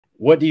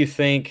What do you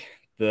think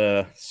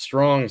the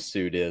strong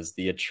suit is,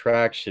 the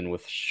attraction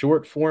with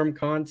short form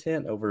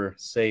content over,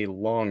 say,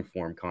 long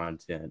form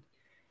content?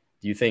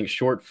 Do you think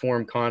short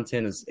form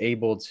content is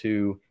able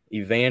to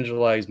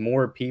evangelize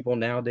more people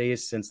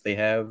nowadays since they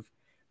have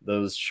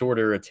those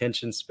shorter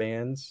attention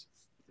spans?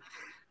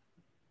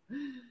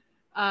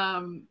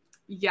 Um,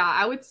 yeah,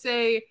 I would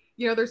say,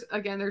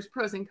 there's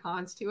pros and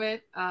cons to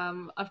it.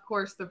 Of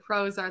course, the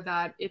pros are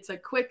that it's a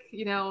quick,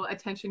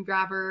 attention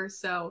grabber.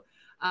 So,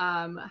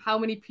 how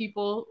many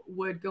people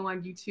would go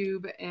on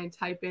YouTube and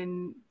type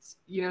in,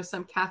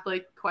 some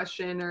Catholic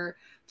question or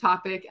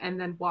topic and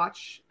then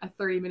watch a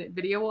 30-minute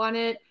video on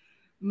it?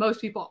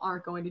 Most people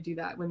aren't going to do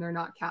that when they're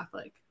not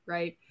Catholic,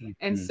 right?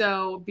 And Mhm.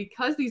 so,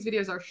 because these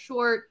videos are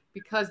short,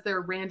 because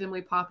they're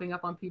randomly popping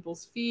up on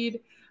people's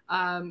feed,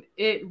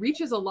 it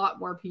reaches a lot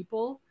more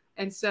people.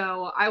 And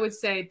so I would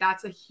say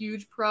that's a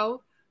huge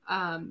pro.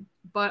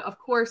 But of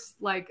course,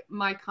 like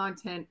my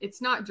content,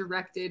 it's not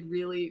directed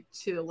really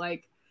to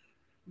like,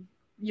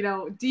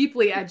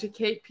 deeply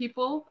educate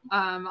people.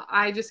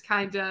 I just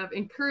kind of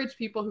encourage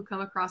people who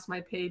come across my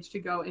page to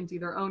go and do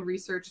their own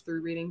research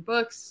through reading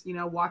books,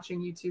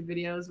 watching YouTube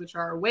videos, which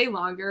are way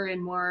longer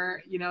and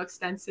more,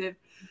 extensive.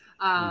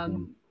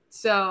 Mhm.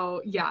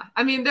 So yeah,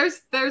 I mean,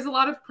 there's a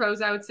lot of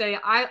pros. I would say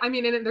I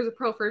mean, and there's a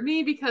pro for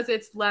me because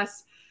it's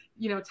less,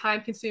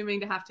 time consuming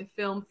to have to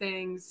film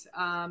things.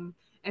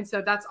 And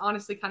so that's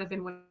honestly kind of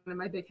been one of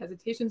my big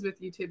hesitations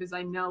with YouTube is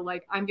I know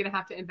like I'm going to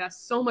have to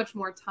invest so much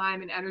more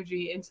time and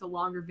energy into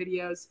longer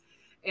videos.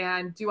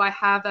 And do I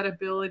have that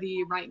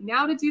ability right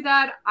now to do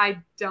that?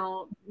 I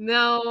don't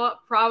know. Yeah,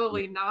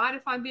 Probably not,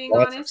 if I'm being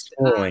lots of honest.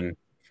 scrolling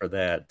for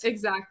that.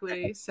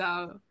 Exactly.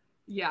 So,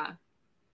 yeah.